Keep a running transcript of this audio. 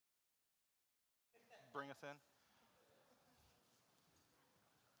bring us in?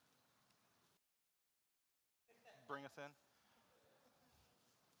 Bring us in.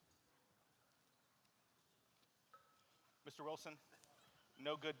 Mr. Wilson,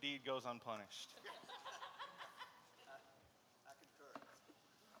 no good deed goes unpunished. I concur.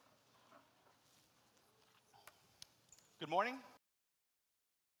 Good morning.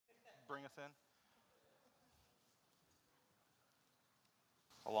 Bring us in.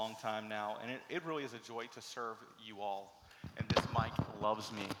 A long time now, and it really is a joy to serve you all. And this mic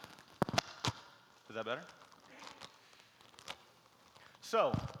loves me. Is that better?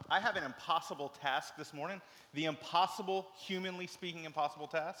 So, I have an impossible task this morning, the impossible, humanly speaking, impossible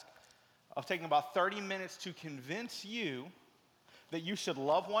task of taking about 30 minutes to convince you that you should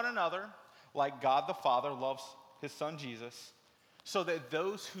love one another like God the Father loves his son Jesus, so that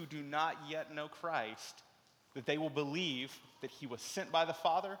those who do not yet know Christ, that they will believe that he was sent by the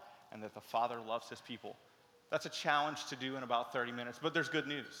Father and that the Father loves his people. That's a challenge to do in about 30 minutes, but there's good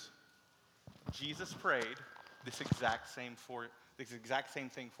news. Jesus prayed this exact same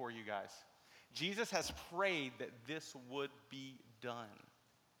thing for you guys. Jesus has prayed that this would be done.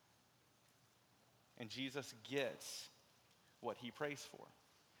 And Jesus gets what he prays for.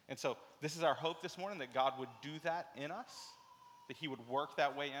 And so this is our hope this morning, that God would do that in us, that he would work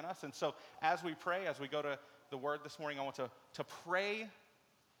that way in us. And so as we pray, as we go to the word this morning, I want to pray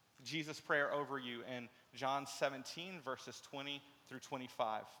Jesus' prayer over you in John 17, verses 20 through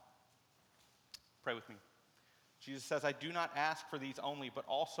 25. Pray with me. Jesus says, I do not ask for these only, but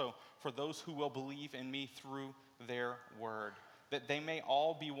also for those who will believe in me through their word, that they may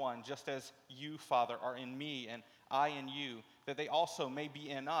all be one, just as you, Father, are in me and I in you, that they also may be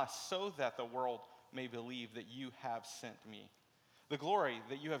in us, so that the world may believe that you have sent me. The glory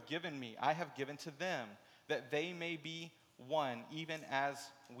that you have given me, I have given to them, that they may be one, even as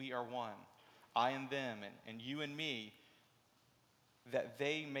we are one. I and them, and you and me, that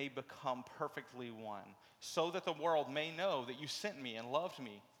they may become perfectly one, so that the world may know that you sent me and loved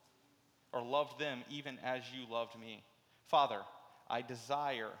me, or loved them even as you loved me. Father, I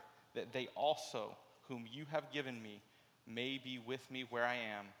desire that they also, whom you have given me, may be with me where I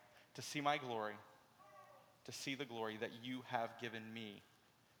am, to see my glory, to see the glory that you have given me,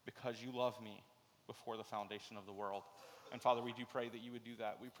 because you love me before the foundation of the world. And Father, we do pray that you would do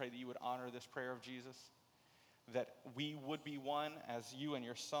that. We pray that you would honor this prayer of Jesus, that we would be one as you and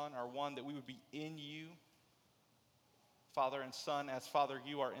your Son are one, that we would be in you, Father and Son, as Father,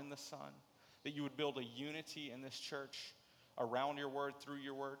 you are in the Son, that you would build a unity in this church around your word, through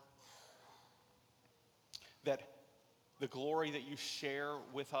your word, that the glory that you share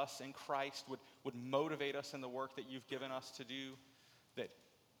with us in Christ would motivate us in the work that you've given us to do, that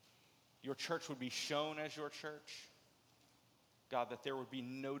your church would be shown as your church, God, that there would be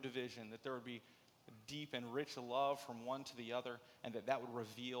no division, that there would be deep and rich love from one to the other, and that would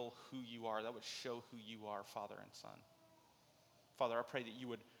reveal who you are, that would show who you are, Father and Son. Father, I pray that you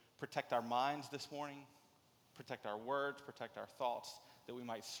would protect our minds this morning, protect our words, protect our thoughts, that we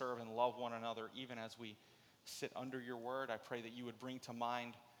might serve and love one another even as we sit under your word. I pray that you would bring to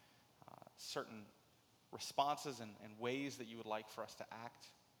mind certain responses and ways that you would like for us to act,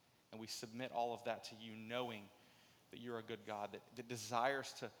 and we submit all of that to you, knowing that you're a good God, that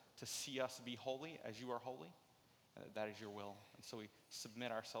desires to see us be holy as you are holy, and that is your will. And so we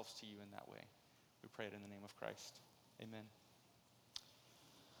submit ourselves to you in that way. We pray it in the name of Christ. Amen.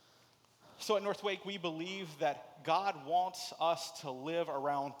 So at Northwake, we believe that God wants us to live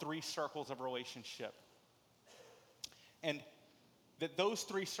around three circles of relationship. And that those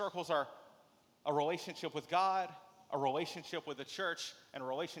three circles are a relationship with God, a relationship with the church, and a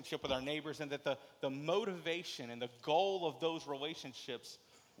relationship with our neighbors, and that the motivation and the goal of those relationships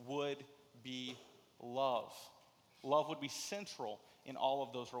would be love. Love would be central in all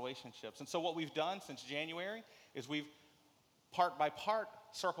of those relationships. And so what we've done since January is we've part by part,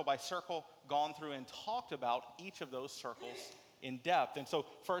 circle by circle, gone through and talked about each of those circles in depth. And so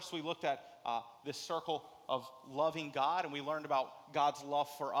first we looked at this circle of loving God, and we learned about God's love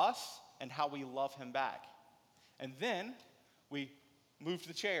for us and how we love him back. And then we moved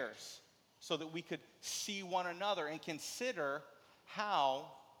the chairs so that we could see one another and consider how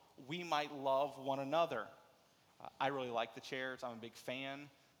we might love one another. I really like the chairs. I'm a big fan.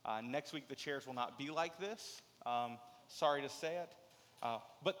 Next week, the chairs will not be like this. Sorry to say it.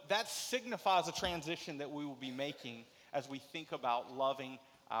 But that signifies a transition that we will be making as we think about loving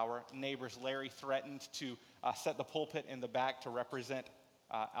our neighbors. Larry threatened to set the pulpit in the back to represent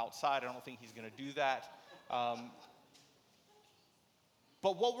outside. I don't think he's going to do that.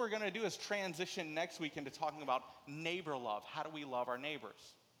 But what we're going to do is transition next week into talking about neighbor love. How do we love our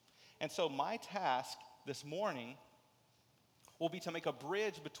neighbors? And so my task this morning will be to make a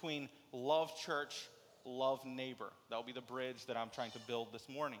bridge between love church, love neighbor. That will be the bridge that I'm trying to build this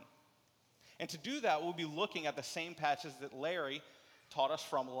morning. And to do that, we'll be looking at the same passage that Larry taught us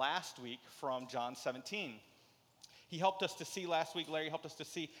from last week from John 17. He helped us to see last week, Larry helped us to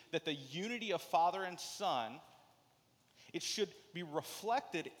see that the unity of Father and Son, it should be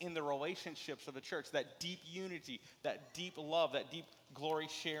reflected in the relationships of the church, that deep unity, that deep love, that deep glory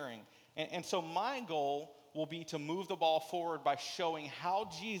sharing. And so my goal will be to move the ball forward by showing how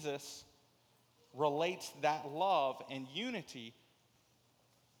Jesus relates that love and unity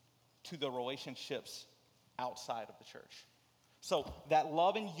to the relationships outside of the church. So that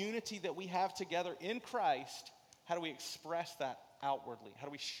love and unity that we have together in Christ, how do we express that outwardly? How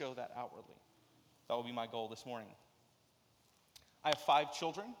do we show that outwardly? That will be my goal this morning. I have 5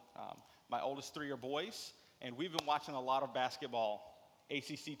 children. My oldest 3 are boys, and we've been watching a lot of basketball.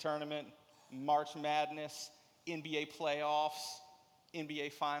 ACC tournament, March Madness, NBA playoffs,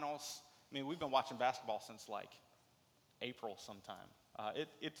 NBA finals. I mean, we've been watching basketball since like April sometime.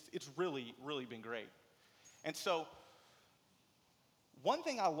 It's really, really been great. And so one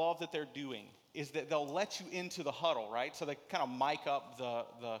thing I love that they're doing is that they'll let you into the huddle, right? So they kind of mic up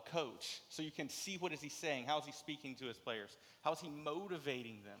the coach so you can see what is he saying, how is he speaking to his players, how is he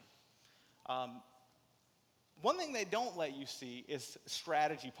motivating them. One thing they don't let you see is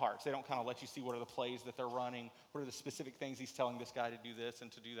strategy parts. They don't kind of let you see what are the plays that they're running, what are the specific things he's telling this guy to do this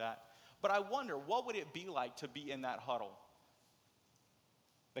and to do that. But I wonder, what would it be like to be in that huddle?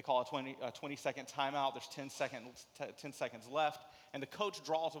 They call a 20-second timeout. There's 10 seconds left, and the coach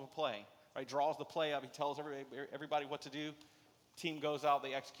draws up a play, right? Draws the play up. He tells everybody what to do. Team goes out.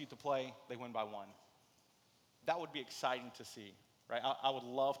 They execute the play. They win by 1. That would be exciting to see, right? I would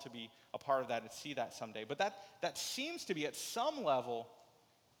love to be a part of that and see that someday. But that seems to be at some level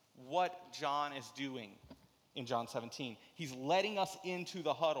what John is doing in John 17. He's letting us into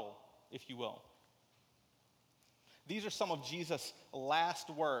the huddle, if you will. These are some of Jesus' last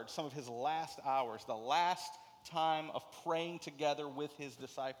words, some of his last hours, the last time of praying together with his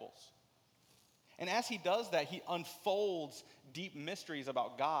disciples. And as he does that, he unfolds deep mysteries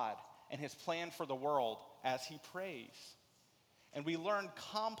about God and his plan for the world as he prays. And we learn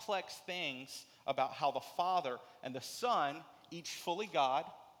complex things about how the Father and the Son, each fully God,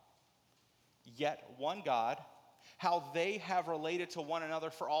 yet one God, how they have related to one another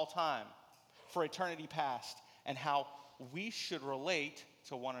for all time, for eternity past, and how we should relate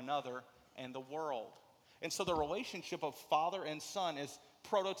to one another and the world. And so the relationship of Father and Son is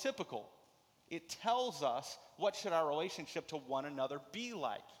prototypical. It tells us what should our relationship to one another be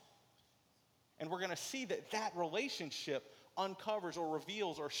like. And we're going to see that that relationship uncovers or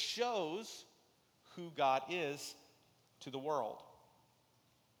reveals or shows who God is to the world.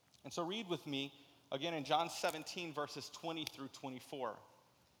 And so read with me again in John 17, verses 20 through 24.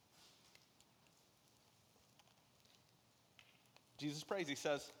 Jesus prays, he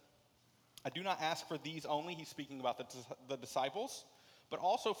says, I do not ask for these only, he's speaking about the disciples, but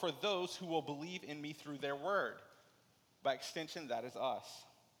also for those who will believe in me through their word. By extension, that is us.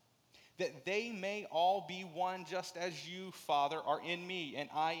 That they may all be one just as you, Father, are in me and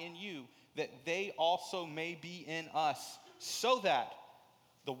I in you, that they also may be in us, so that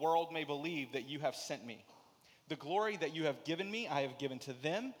the world may believe that you have sent me. The glory that you have given me, I have given to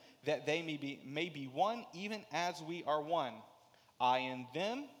them, that they may be one, even as we are one. I in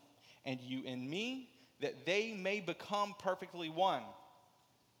them, and you in me, that they may become perfectly one,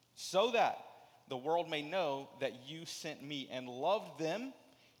 so that the world may know that you sent me and loved them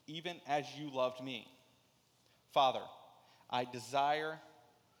even as you loved me. Father, I desire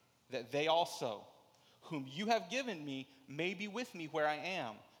that they also, whom you have given me, may be with me where I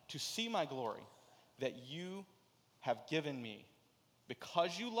am, to see my glory that you have given me,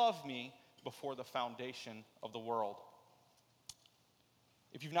 because you loved me before the foundation of the world.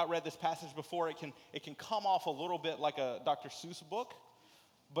 If you've not read this passage before, it can come off a little bit like a Dr. Seuss book.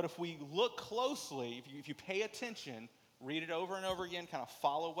 But if we look closely, if you pay attention, read it over and over again, kind of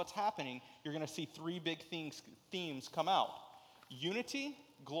follow what's happening, you're going to see 3 big themes come out. Unity,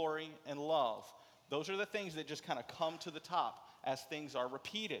 glory, and love. Those are the things that just kind of come to the top as things are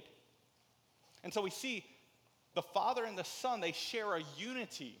repeated. And so we see the Father and the Son, they share a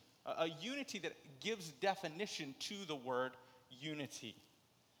unity that gives definition to the word unity.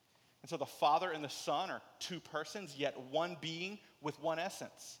 And so the Father and the Son are 2 persons, yet one being with one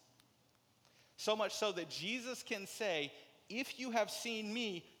essence. So much so that Jesus can say, if you have seen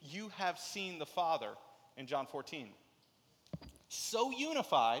me, you have seen the Father, in John 14. So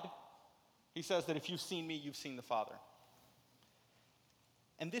unified, he says that if you've seen me, you've seen the Father.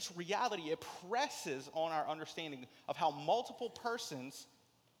 And this reality, it presses on our understanding of how multiple persons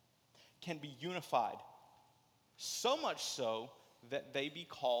can be unified. So much so that they be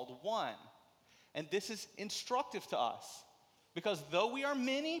called one. And this is instructive to us because though we are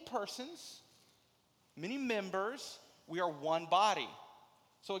many persons, many members, we are one body.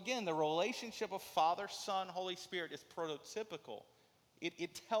 So again, the relationship of Father, Son, Holy Spirit is prototypical.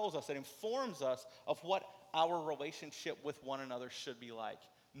 It tells us, it informs us of what our relationship with one another should be like.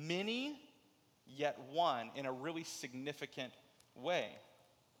 Many, yet one, in a really significant way.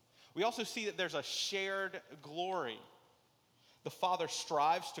 We also see that there's a shared glory. The Father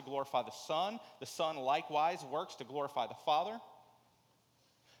strives to glorify the Son. The Son likewise works to glorify the Father.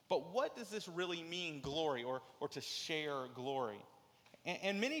 But what does this really mean, glory, or to share glory?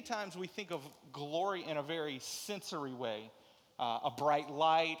 And many times we think of glory in a very sensory way. A bright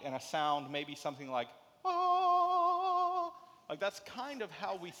light and a sound, maybe something like, ah. Like that's kind of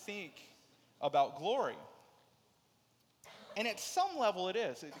how we think about glory. And at some level it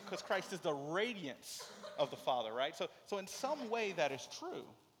is, because Christ is the radiance of the Father, right? So in some way that is true.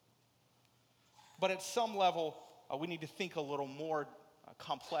 But at some level, we need to think a little more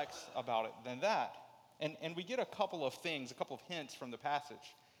complex about it than that. And we get a couple of things, a couple of hints from the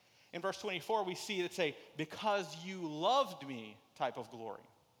passage. In verse 24, we see it's a because you loved me type of glory.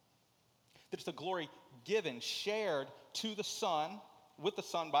 That it's a glory given, shared to the Son, with the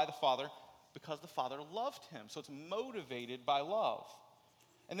Son by the Father, because the Father loved him. So it's motivated by love.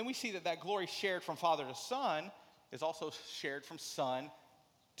 And then we see that glory shared from Father to Son is also shared from Son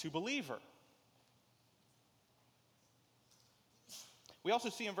to believer. We also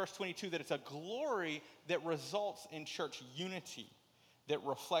see in verse 22 that it's a glory that results in church unity, that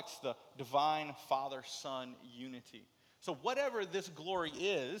reflects the divine Father-Son unity. So whatever this glory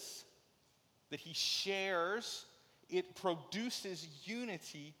is that he shares, it produces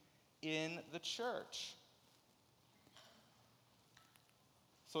unity in the church.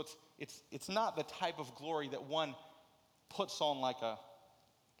 So it's not the type of glory that one puts on like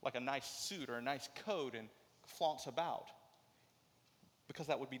a nice suit or a nice coat and flaunts about, because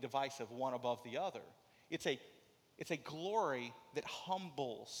that would be divisive, one above the other. It's a glory that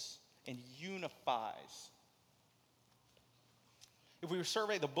humbles and unifies. If we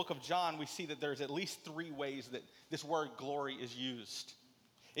survey the book of John, we see that there's at least 3 ways that this word glory is used.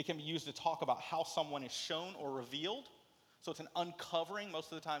 It can be used to talk about how someone is shown or revealed. So it's an uncovering,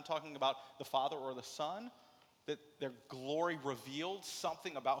 most of the time talking about the Father or the Son, that their glory revealed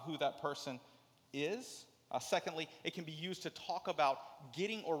something about who that person is. Secondly, it can be used to talk about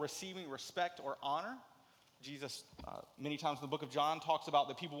getting or receiving respect or honor. Jesus, many times in the book of John, talks about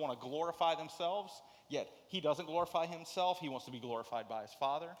that people want to glorify themselves, yet he doesn't glorify himself. He wants to be glorified by his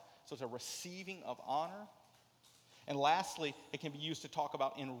Father. So it's a receiving of honor. And lastly, it can be used to talk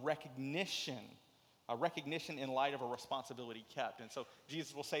about in recognition, a recognition in light of a responsibility kept. And so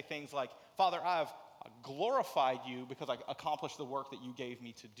Jesus will say things like, Father, I have glorified you because I accomplished the work that you gave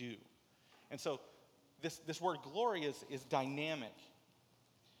me to do. And so this word glory is dynamic.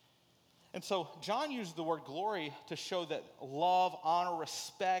 And so John used the word glory to show that love, honor,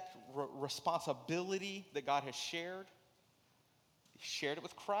 respect, responsibility that God has shared. He shared it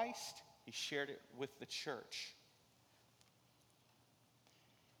with Christ. He shared it with the church.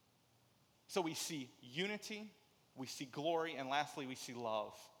 So we see unity, we see glory, and lastly, we see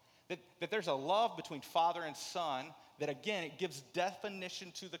love. That there's a love between Father and Son that, again, it gives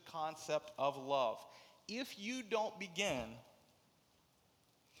definition to the concept of love. If you don't begin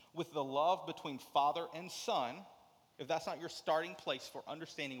with the love between Father and Son, if that's not your starting place for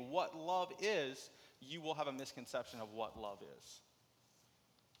understanding what love is, you will have a misconception of what love is.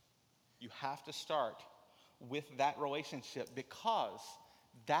 You have to start with that relationship because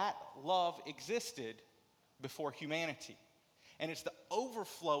that love existed before humanity. And it's the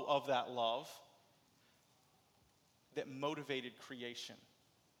overflow of that love that motivated creation.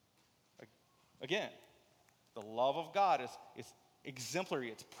 Again, the love of God is exemplary,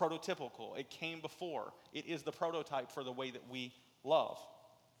 it's prototypical, it came before. It is the prototype for the way that we love.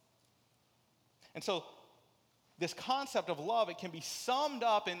 And so this concept of love, it can be summed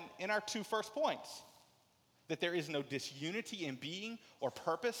up in our 2 first points. That there is no disunity in being or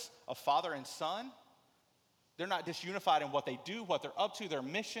purpose of Father and Son. They're not disunified in what they do, what they're up to, their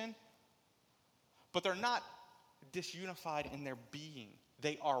mission. But they're not disunified in their being.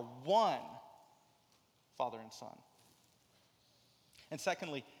 They are one, Father and Son. And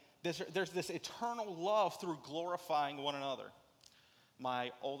secondly, there's this eternal love through glorifying one another.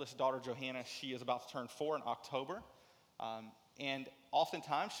 My oldest daughter, Johanna, she is about to turn 4 in October. And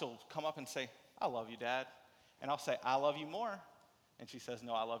oftentimes she'll come up and say, I love you, Dad. And I'll say, I love you more. And she says,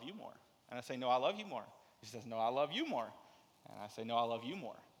 no, I love you more. And I say, no, I love you more. She says, no, I love you more. And I say, no, I love you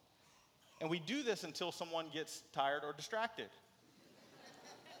more. And we do this until someone gets tired or distracted.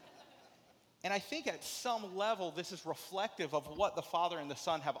 And I think at some level, this is reflective of what the Father and the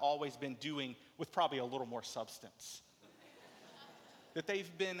Son have always been doing with probably a little more substance. That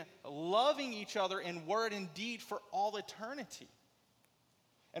they've been loving each other in word and deed for all eternity.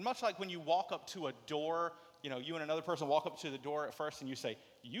 And much like when you walk up to a door, you and another person walk up to the door at first and you say,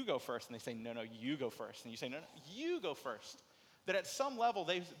 you go first. And they say, no, you go first. And you say, no, you go first. That at some level,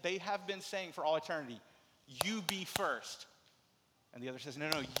 they have been saying for all eternity, you be first. And the other says, no,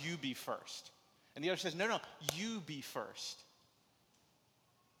 you be first. And the other says, no, you be first.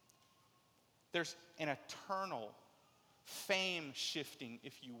 There's an eternal fame shifting,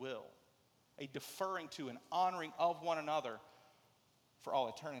 if you will, a deferring to and honoring of one another for all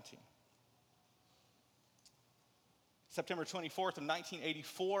eternity. September 24th of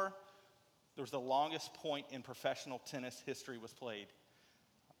 1984, there was the longest point in professional tennis history was played.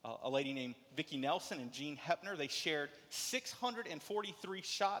 A lady named Vicki Nelson and Jean Heppner, they shared 643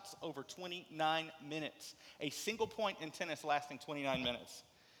 shots over 29 minutes. A single point in tennis lasting 29 minutes.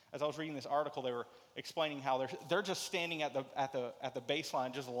 As I was reading this article, they were explaining how they're just standing at the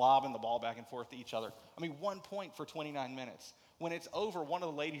baseline, just lobbing the ball back and forth to each other. I mean, 1 point for 29 minutes. When it's over, one of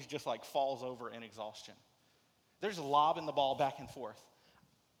the ladies just like falls over in exhaustion. They're just lobbing the ball back and forth.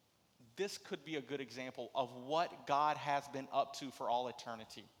 This could be a good example of what God has been up to for all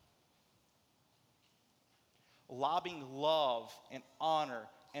eternity. Lobbing love and honor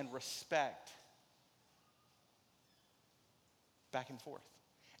and respect back and forth.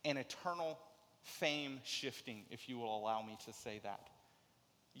 An eternal fame shifting, if you will allow me to say that.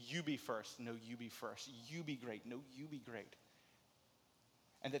 You be first. No, you be first. You be great. No, you be great.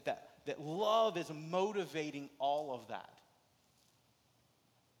 And that love is motivating all of that.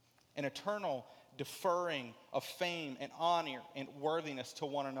 An eternal deferring of fame and honor and worthiness to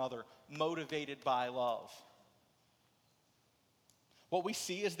one another, motivated by love. What we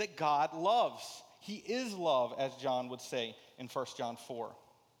see is that God loves. He is love, as John would say in 1 John 4.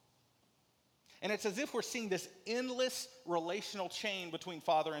 And it's as if we're seeing this endless relational chain between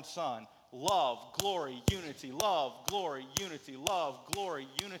Father and Son. Love, glory, unity, love, glory, unity, love, glory,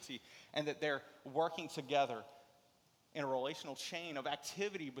 unity. And that they're working together in a relational chain of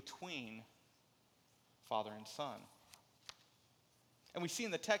activity between Father and Son. And we see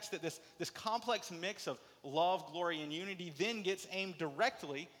in the text that this complex mix of love, glory, and unity then gets aimed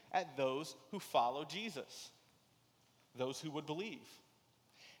directly at those who follow Jesus, those who would believe.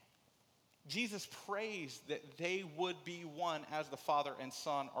 Jesus prays that they would be one as the Father and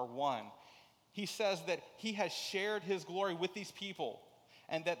Son are one. He says that he has shared his glory with these people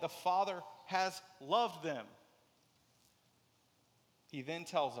and that the Father has loved them. He then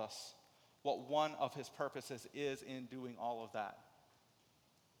tells us what one of his purposes is in doing all of that.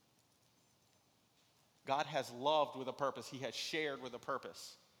 God has loved with a purpose. He has shared with a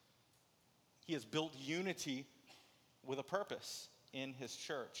purpose. He has built unity with a purpose in his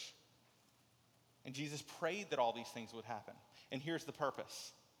church. And Jesus prayed that all these things would happen. And here's the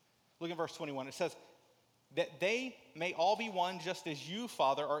purpose. Look at verse 21. It says, that they may all be one just as you,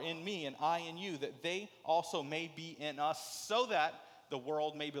 Father, are in me and I in you, that they also may be in us, so that the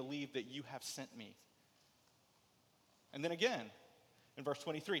world may believe that you have sent me. And then again, in verse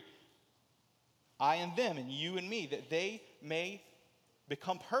 23, I and them and you and me, that they may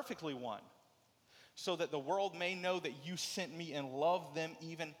become perfectly one, so that the world may know that you sent me and loved them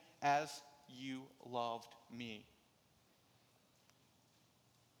even as you loved me.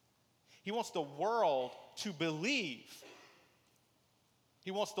 He wants the world to believe.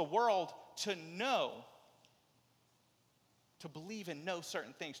 He wants the world to know, to believe and know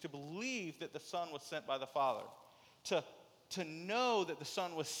certain things, to believe that the Son was sent by the Father, to know that the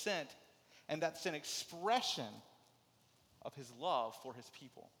Son was sent, and that's an expression of his love for his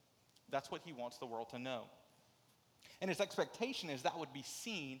people. That's what he wants the world to know. And his expectation is that would be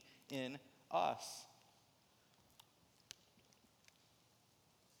seen in us.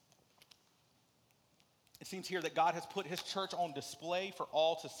 It seems here that God has put his church on display for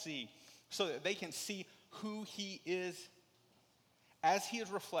all to see, so that they can see who he is as he is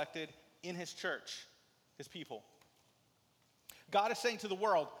reflected in his church, his people. God is saying to the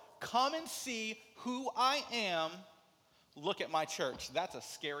world, come and see who I am. Look at my church. That's a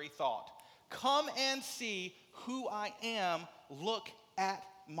scary thought. Come and see who I am. Look at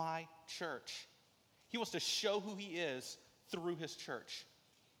my church. He wants to show who he is through his church.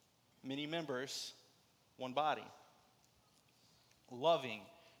 Many members, one body. Loving,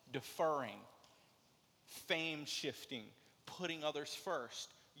 deferring, fame shifting, putting others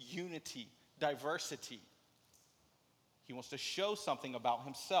first, unity, diversity. He wants to show something about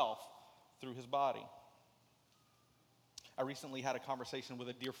himself through his body. I recently had a conversation with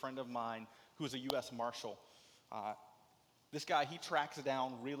a dear friend of mine who is a U.S. Marshal. This guy, he tracks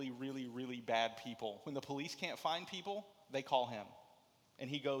down really, really, really bad people. When the police can't find people, they call him. And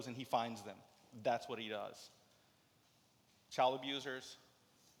he goes and he finds them. That's what he does. Child abusers,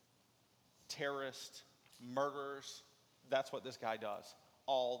 terrorists, murderers, that's what this guy does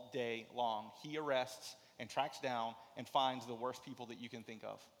all day long. He arrests and tracks down and finds the worst people that you can think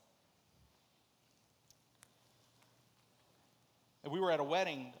of. And we were at a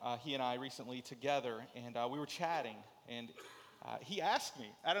wedding, he and I recently together, and we were chatting, and he asked me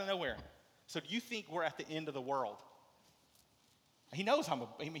out of nowhere, so do you think we're at the end of the world? He knows I'm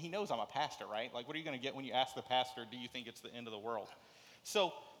a pastor, right? Like, what are you going to get when you ask the pastor, do you think it's the end of the world?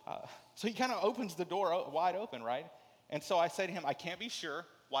 So he kind of opens the door wide open, right? And so I say to him, I can't be sure.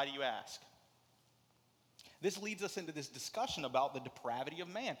 Why do you ask? This leads us into this discussion about the depravity of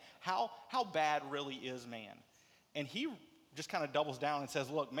man. How bad really is man? And he just kind of doubles down and says,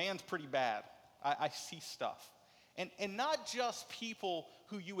 look, man's pretty bad. I see stuff. And not just people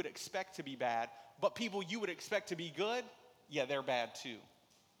who you would expect to be bad, but people you would expect to be good, yeah, they're bad too.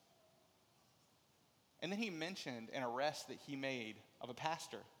 And then he mentioned an arrest that he made of a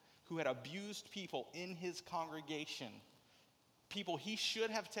pastor who had abused people in his congregation, people he should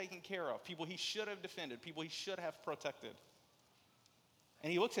have taken care of, people he should have defended, people he should have protected.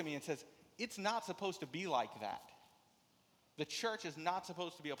 And he looks at me and says, it's not supposed to be like that. The church is not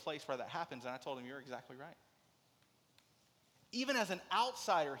supposed to be a place where that happens. And I told him, you're exactly right. Even as an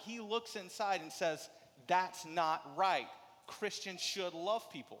outsider, he looks inside and says, that's not right. Christians should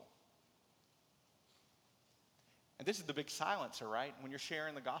love people. And this is the big silencer, right? When you're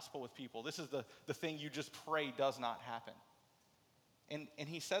sharing the gospel with people, this is the thing you just pray does not happen. And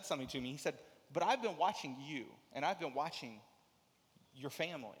he said something to me. He said, but I've been watching you, and I've been watching your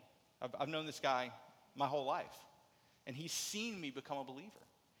family. I've known this guy my whole life. And he's seen me become a believer.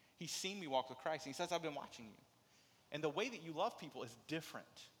 He's seen me walk with Christ. And he says, I've been watching you. And the way that you love people is different.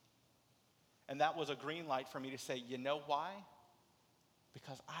 And that was a green light for me to say, you know why?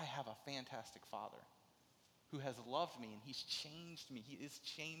 Because I have a fantastic Father who has loved me, and he's changed me. He is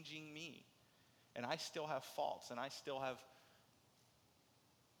changing me. And I still have faults, and I still have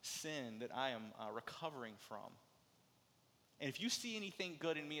sin that I am recovering from. And if you see anything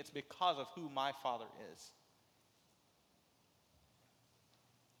good in me, it's because of who my Father is.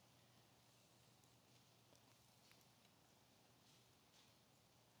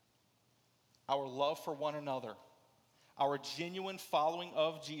 Our love for one another, our genuine following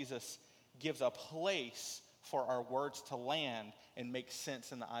of Jesus gives a place for our words to land and make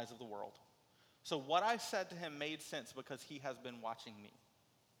sense in the eyes of the world. So what I said to him made sense because he has been watching me.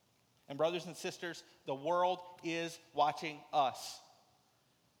 And brothers and sisters, the world is watching us.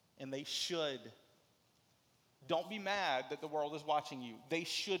 And they should. Don't be mad that the world is watching you. They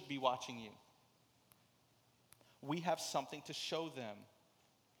should be watching you. We have something to show them.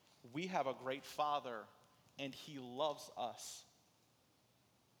 We have a great Father, and he loves us.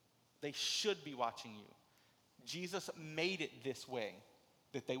 They should be watching you. Jesus made it this way,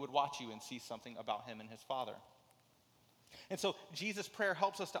 that they would watch you and see something about him and his Father. And so Jesus' prayer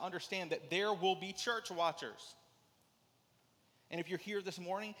helps us to understand that there will be church watchers. And if you're here this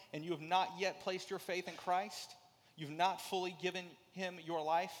morning and you have not yet placed your faith in Christ, you've not fully given him your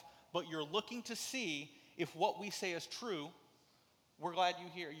life, but you're looking to see if what we say is true, we're glad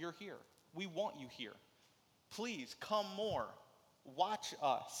you're here. We want you here. Please come more. Watch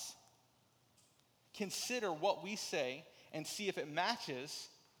us. Consider what we say and see if it matches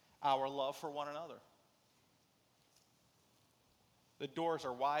our love for one another. The doors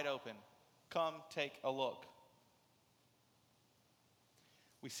are wide open. Come take a look.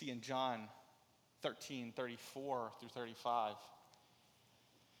 We see in John 13:34 through 35.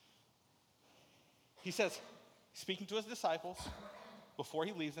 He says, speaking to his disciples, before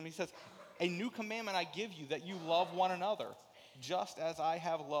he leaves them, he says, a new commandment I give you, that you love one another. Just as I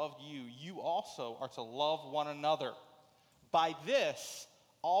have loved you, you also are to love one another. By this,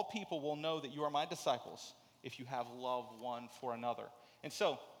 all people will know that you are my disciples, if you have love one for another. And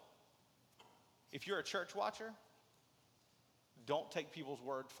so, if you're a church watcher, don't take people's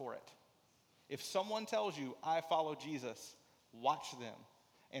word for it. If someone tells you, I follow Jesus, watch them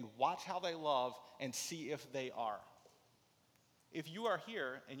and watch how they love and see if they are. If you are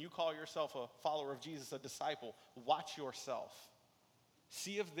here and you call yourself a follower of Jesus, a disciple, watch yourself.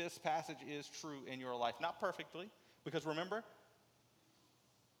 See if this passage is true in your life. Not perfectly, because remember,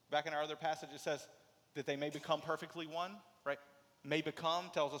 back in our other passage it says that they may become perfectly one, right? may become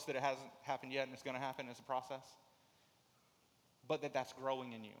tells us that it hasn't happened yet and it's going to happen as a process, but that's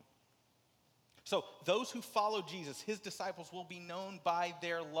growing in you. So those who follow Jesus, his disciples, will be known by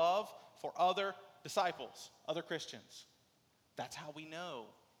their love for other disciples, other Christians. That's how we know.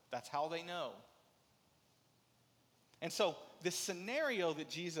 That's how they know. And so this scenario that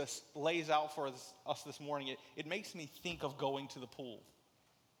Jesus lays out for us this morning, it makes me think of going to the pool.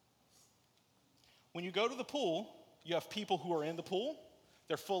 When you go to the pool, you have people who are in the pool.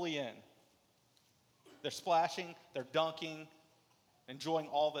 They're fully in. They're splashing, they're dunking, enjoying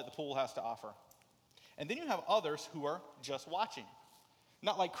all that the pool has to offer. And then you have others who are just watching.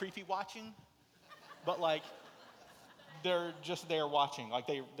 Not like creepy watching, but like they're just there watching. Like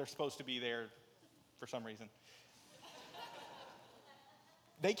they're supposed to be there for some reason.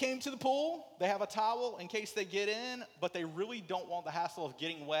 They came to the pool, they have a towel in case they get in, but they really don't want the hassle of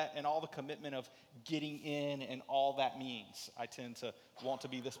getting wet and all the commitment of getting in and all that means. I tend to want to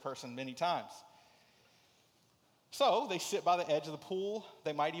be this person many times. So they sit by the edge of the pool.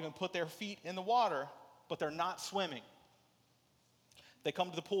 They might even put their feet in the water, but they're not swimming. They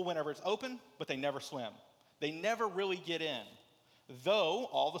come to the pool whenever it's open, but they never swim. They never really get in, though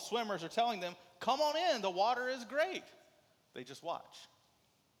all the swimmers are telling them, come on in, the water is great. They just watch.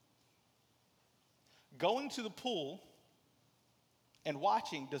 Going to the pool and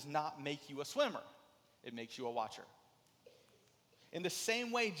watching does not make you a swimmer. It makes you a watcher. In the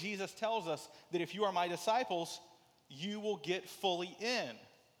same way, Jesus tells us that if you are my disciples, you will get fully in.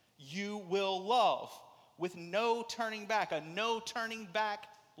 You will love with no turning back, a no turning back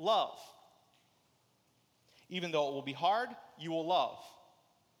love. Even though it will be hard, you will love.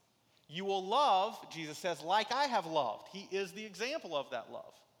 You will love, Jesus says, like I have loved. He is the example of that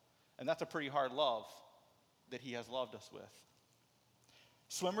love. And that's a pretty hard love that he has loved us with.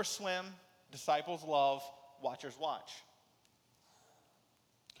 Swimmers swim, disciples love, watchers watch.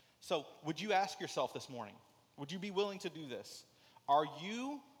 So would you ask yourself this morning, would you be willing to do this? Are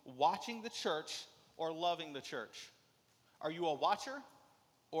you watching the church or loving the church? Are you a watcher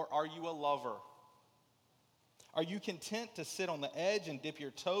or are you a lover? Are you content to sit on the edge and dip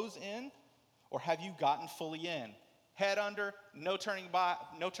your toes in, or have you gotten fully in? Head under, no turning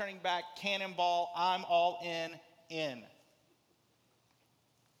back, cannonball, I'm all in.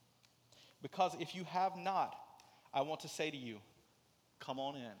 Because if you have not, I want to say to you, come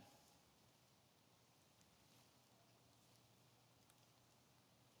on in.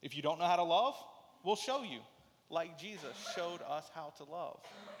 If you don't know how to love, we'll show you, like Jesus showed us how to love.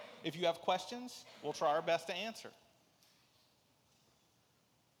 If you have questions, we'll try our best to answer.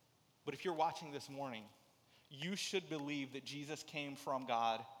 But if you're watching this morning, you should believe that Jesus came from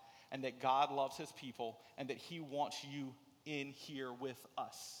God and that God loves his people and that he wants you in here with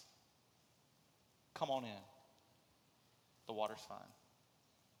us. Come on in. The water's fine.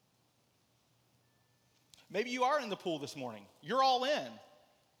 Maybe you are in the pool this morning. You're all in.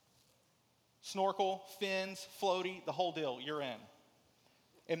 Snorkel, fins, floaty, the whole deal, you're in.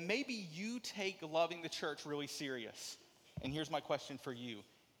 And maybe you take loving the church really serious. And here's my question for you.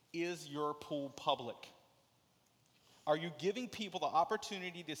 Is your pool public? Are you giving people the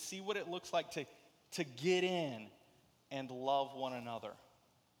opportunity to see what it looks like to get in and love one another?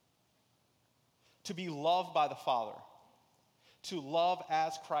 To be loved by the Father. To love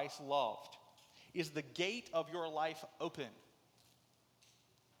as Christ loved. Is the gate of your life open?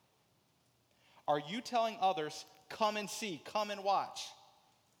 Are you telling others, come and see, come and watch?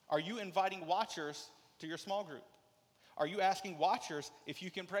 Are you inviting watchers to your small group? Are you asking watchers if you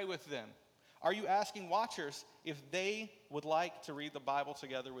can pray with them? Are you asking watchers if they would like to read the Bible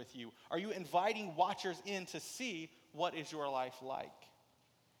together with you? Are you inviting watchers in to see what is your life like?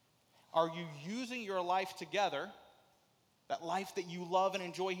 Are you using your life together, that life that you love and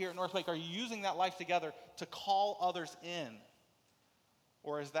enjoy here at Northlake, are you using that life together to call others in?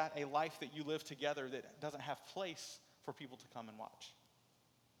 Or is that a life that you live together that doesn't have place for people to come and watch?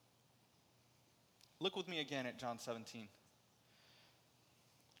 Look with me again at John 17.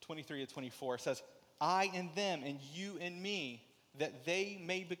 23 to 24 says, I in them and you in me, that they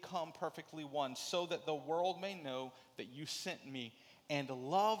may become perfectly one, so that the world may know that you sent me and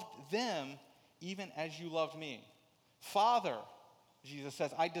loved them even as you loved me. Father, Jesus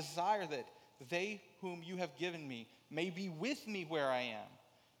says, I desire that they whom you have given me may be with me where I am,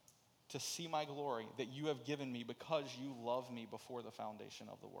 to see my glory that you have given me because you loved me before the foundation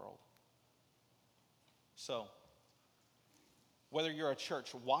of the world. So, whether you're a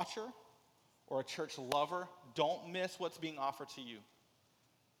church watcher or a church lover, don't miss what's being offered to you.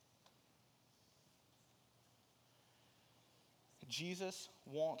 Jesus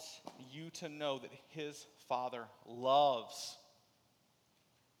wants you to know that his Father loves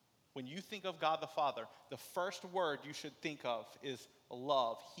When you think of God the Father, the first word you should think of is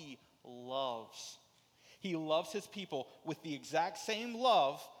love. He loves. He loves his people with the exact same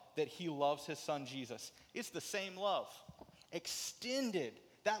love that he loves his son Jesus. It's the same love. Extended.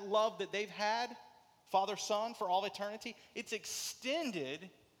 That love that they've had, Father, Son, for all eternity, it's extended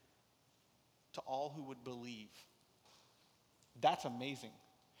to all who would believe. That's amazing.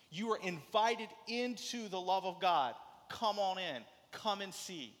 You are invited into the love of God. Come on in. Come and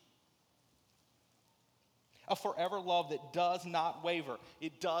see. A forever love that does not waver.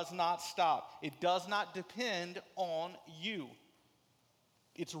 It does not stop. It does not depend on you.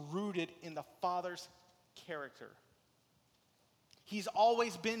 It's rooted in the Father's character. He's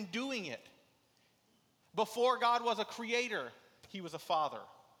always been doing it. Before God was a creator, he was a father.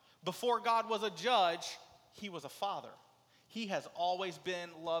 Before God was a judge, he was a father. He has always been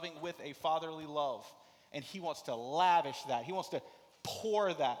loving with a fatherly love. And he wants to lavish that. He wants to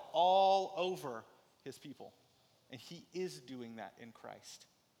pour that all over his people. And he is doing that in Christ.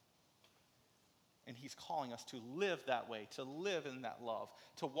 And he's calling us to live that way, to live in that love,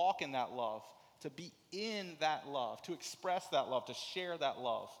 to walk in that love, to be in that love, to express that love, to share that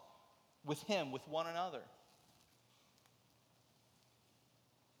love with him, with one another.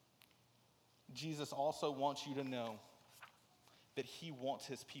 Jesus also wants you to know that he wants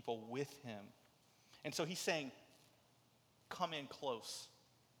his people with him. And so he's saying, come in close.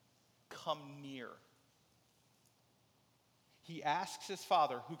 Come near. He asks his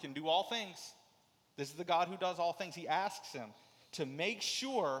Father, who can do all things. This is the God who does all things. He asks him to make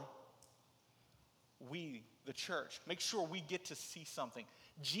sure we, the church, make sure we get to see something.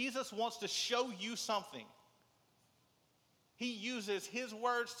 Jesus wants to show you something. He uses his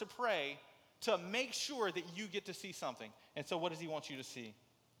words to pray to make sure that you get to see something. And so what does he want you to see?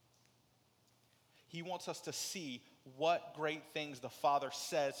 He wants us to see what great things the Father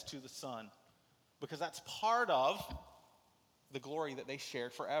says to the Son, because that's part of the glory that they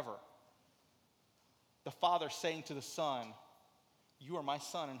shared forever. The Father saying to the Son, you are my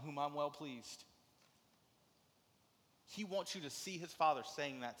Son in whom I'm well pleased. He wants you to see his Father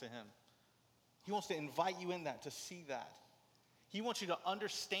saying that to him. He wants to invite you in that, to see that. He wants you to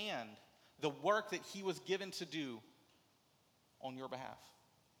understand the work that he was given to do on your behalf.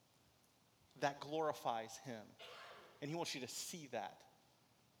 That glorifies him. And he wants you to see that.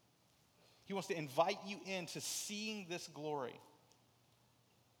 He wants to invite you into seeing this glory.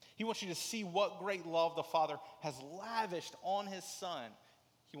 He wants you to see what great love the Father has lavished on his Son.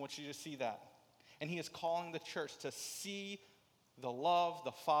 He wants you to see that. And he is calling the church to see the love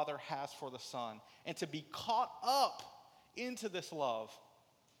the Father has for the Son and to be caught up into this love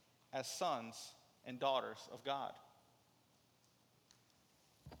as sons and daughters of God.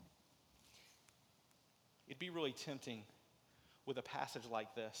 It'd be really tempting with a passage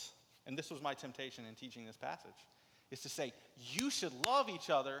like this, and this was my temptation in teaching this passage, is to say, you should love each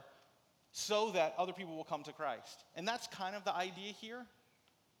other so that other people will come to Christ. And that's kind of the idea here,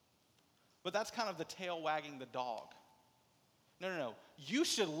 but that's kind of the tail wagging the dog. No. You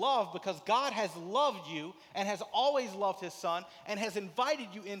should love because God has loved you and has always loved his Son and has invited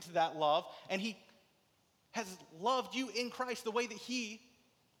you into that love, and he has loved you in Christ the way that he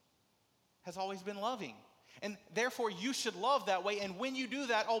has always been loving. And therefore, you should love that way. And when you do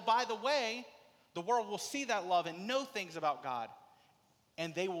that, oh, by the way, the world will see that love and know things about God.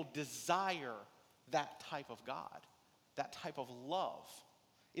 And they will desire that type of God, that type of love.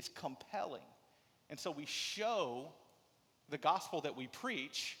 It's compelling. And so we show the gospel that we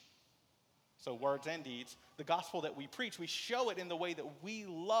preach, so words and deeds, the gospel that we preach, we show it in the way that we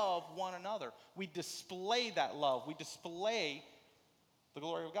love one another. We display that love. We display the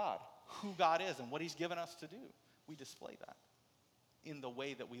glory of God, who God is and what he's given us to do. We display that in the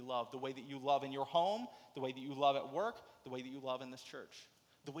way that we love, the way that you love in your home, the way that you love at work, the way that you love in this church,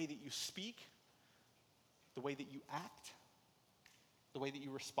 the way that you speak, the way that you act, the way that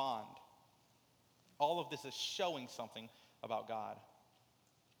you respond. All of this is showing something about God.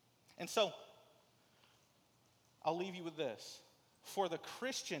 And so, I'll leave you with this. For the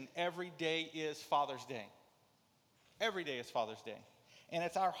Christian, every day is Father's Day. Every day is Father's Day. And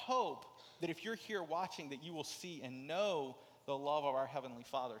it's our hope that if you're here watching, that you will see and know the love of our Heavenly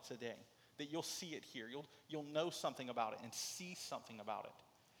Father today. That you'll see it here. You'll know something about it and see something about it.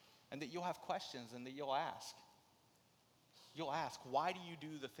 And that you'll have questions and that you'll ask. You'll ask, why do you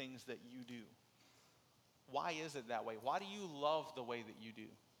do the things that you do? Why is it that way? Why do you love the way that you do?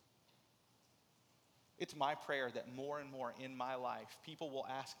 It's my prayer that more and more in my life, people will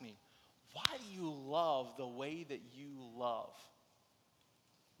ask me, why do you love the way that you love?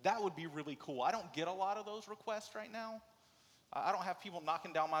 That would be really cool. I don't get a lot of those requests right now, I don't have people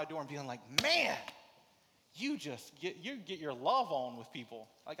knocking down my door and being like, man, you get your love on with people.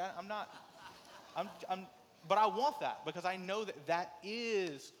 Like I'm not, but I want that because I know that that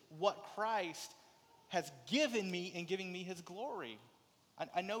is what Christ has given me in giving me his glory.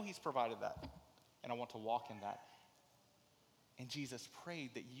 I know he's provided that, and I want to walk in that. And Jesus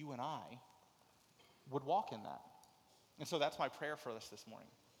prayed that you and I would walk in that. And so that's my prayer for us this morning,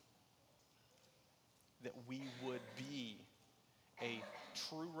 that we would be a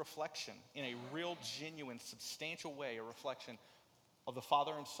true reflection, in a real, genuine, substantial way, a reflection of the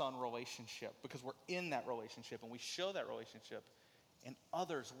Father and Son relationship, because we're in that relationship and we show that relationship, and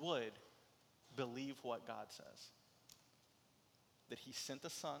others would believe what God says. That he sent the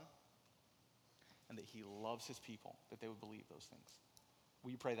Son and that he loves his people, that they would believe those things.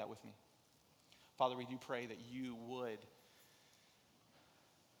 Will you pray that with me? Father, we do pray that you would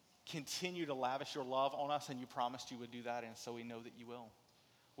continue to lavish your love on us, and you promised you would do that, and so we know that you will.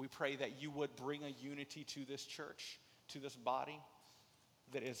 We pray that you would bring a unity to this church, to this body,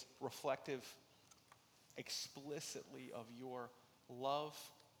 that is reflective explicitly of your love,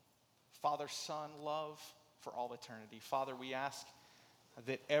 Father-Son love for all eternity. Father, we ask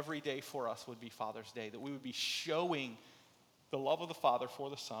that every day for us would be Father's Day, that we would be showing the love of the Father for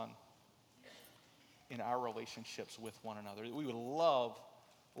the Son in our relationships with one another, that we would love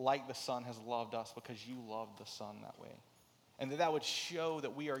like the Son has loved us because you loved the Son that way, and that would show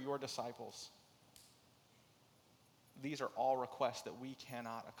that we are your disciples. These are all requests that we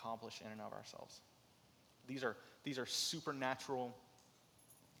cannot accomplish in and of ourselves. These are supernatural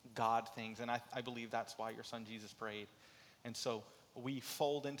God things, and I believe that's why your Son Jesus prayed. And so we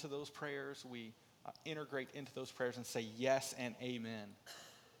fold into those prayers, we integrate into those prayers and say yes and amen.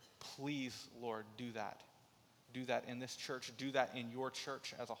 Please, Lord, do that. Do that in this church. Do that in your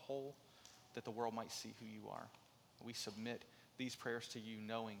church as a whole, that the world might see who you are. We submit these prayers to you,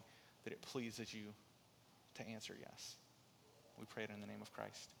 knowing that it pleases you to answer yes. We pray it in the name of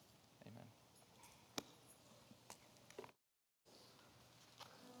Christ. Amen.